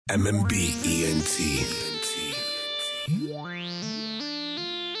MMBENT.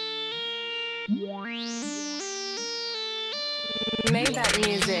 Made that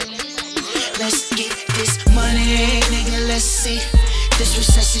music. Let's get this money, nigga, let's see. This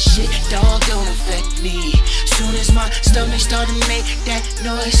recession shit, dog, don't affect me. Soon as my stomach start to make that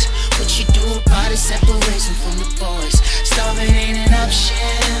noise, what you do about it, separation from the boys. Starving ain't an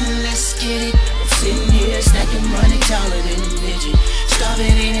option, let's get it. I'm sitting here stacking money taller than a midget.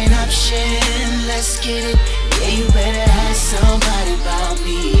 Starving ain't an option, let's get it. Yeah, you better ask somebody about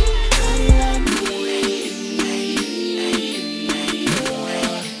me.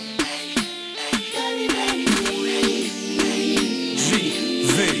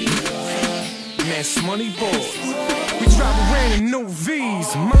 MassMoneyBoyz. We drive around in new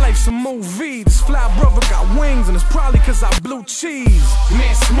V's. My life's a movie. This fly brother got wings, and it's probably cause I blew cheese.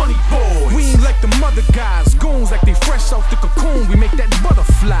 MassMoneyBoyz. We ain't like the mother guys. Goons like they fresh off the cocoon. We make that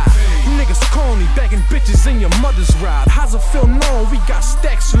butterfly. You niggas corny, bagging bitches in your mother's ride. How's it feel knowing we got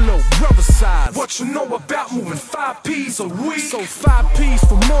stacks of little brother size? What you know about moving 5 P's a week? So 5 P's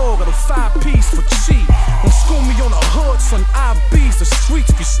for more, got a 5 P's for cheap. Don't school me on the hood, son. IBs, the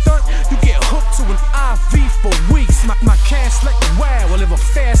streets be stunt. You get hooked to an IV for weeks. My cash like a wow, I live a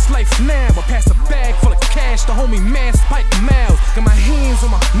fast life now. I pass a bag full of cash to homie Masspike mouths. Got my hands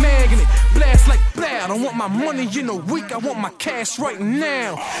on my mag and it blast like blow. I don't want my money in a week, I want my cash right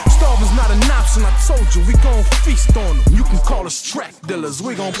now. Starving's not an option, I told you, we gon' feast on them. You can call us track dealers,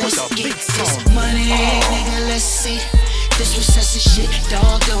 we gon' put the beats on. Money, nigga, let's see. This recession shit,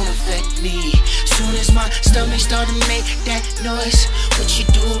 dog, don't affect me. Soon as my stomach start to make that noise, what you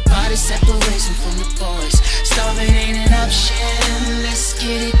do about it, separation from the boys. Starving ain't an option, let's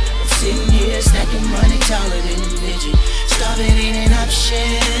get it. I'm sitting here stacking money taller than a midget. Starving ain't an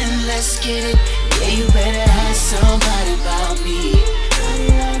option, let's get it. Yeah, you better ask somebody about me.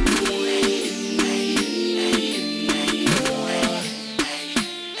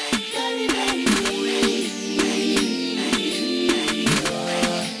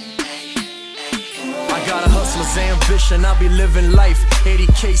 Got a hustler's ambition, I be living life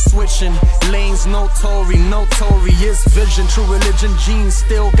 80K switching, lanes notorious vision. True religion, jeans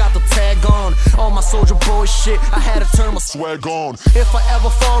still got the tag on. All my soldier boy shit, I had to turn my swag on. If I ever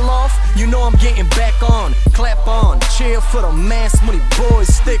fall off, you know I'm getting back on. Clap on, cheer for the MassMoneyBoyz.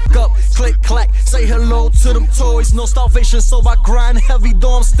 Stick up, click clack, say hello to them toys. No starvation, so I grind heavy,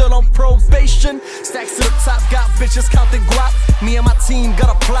 though I'm still on probation. Stacks to the top, got bitches counting guap. Me and my team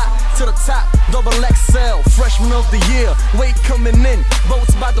got a plot to the top, double XL, freshman of the year. Weight coming in,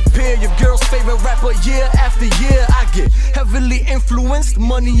 boats by the pier. Your girl's favorite rapper year after year. I get heavily influenced,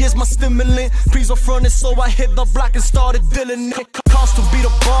 money is my stimulant. Please are fronted, so I hit the block and started dealing it. Cost to be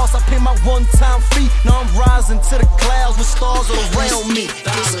the boss, I pay my one-time fee. Now I'm rising to the clouds with stars all around me.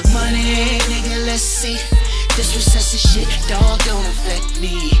 This money, nigga, let's see. This recession shit, dog, don't affect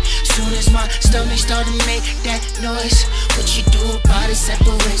me. Soon as my stomach start to make that noise, what you do about it,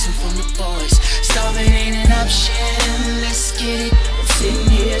 separation from the boys. Starving ain't an option, let's get it. I'm sitting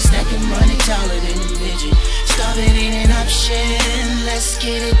here stacking money taller than a midget. Starving ain't an option, let's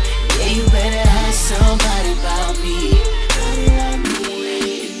get it. Yeah, you better ask somebody about me.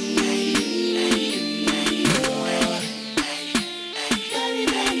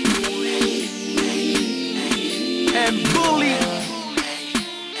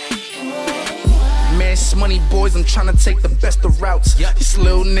 MassMoneyBoyz, I'm tryna take the best of routes. These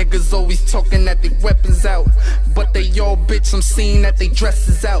little niggas always talking that they weapons out, but they all bitch, I'm seeing that they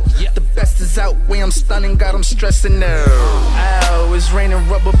dresses out. The best is out, way I'm stunning, got them stressing now. Ow, it's raining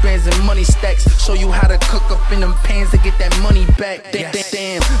rubber bands and money stacks. Show you how to cook up in them pans to get that money back.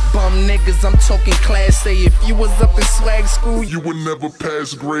 Damn, bum niggas, I'm talking class A. If you was up in swag school, you would never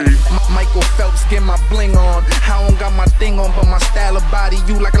pass grade. Michael Phelps, get my bling on. I don't got my thing on, but my style of body,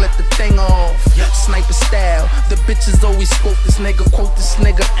 you like I let the thing off. Sniper style, the bitches always quote this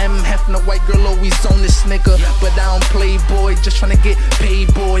nigga, M. Hefner, white girl always on this nigga. But I don't play boy, just tryna get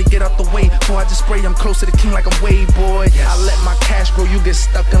paid boy. Get out the way, before I just spray, I'm close to the king like I'm Wade boy. I let my cash grow, you get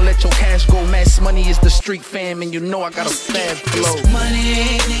stuck and let your cash go. Mass Money is the street fam, and you know I got a fab flow.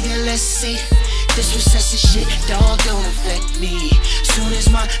 Money, nigga, let's see. This recession shit, dog, don't affect me. Soon as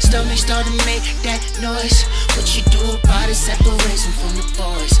my stomach start to make that noise, what you do about it, separation from the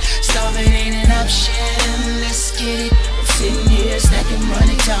boys. Starving ain't an option, let's get it. I'm sitting here stacking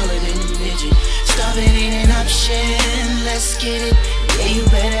money taller than a midget. Starving ain't an option, let's get it. Yeah, you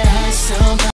better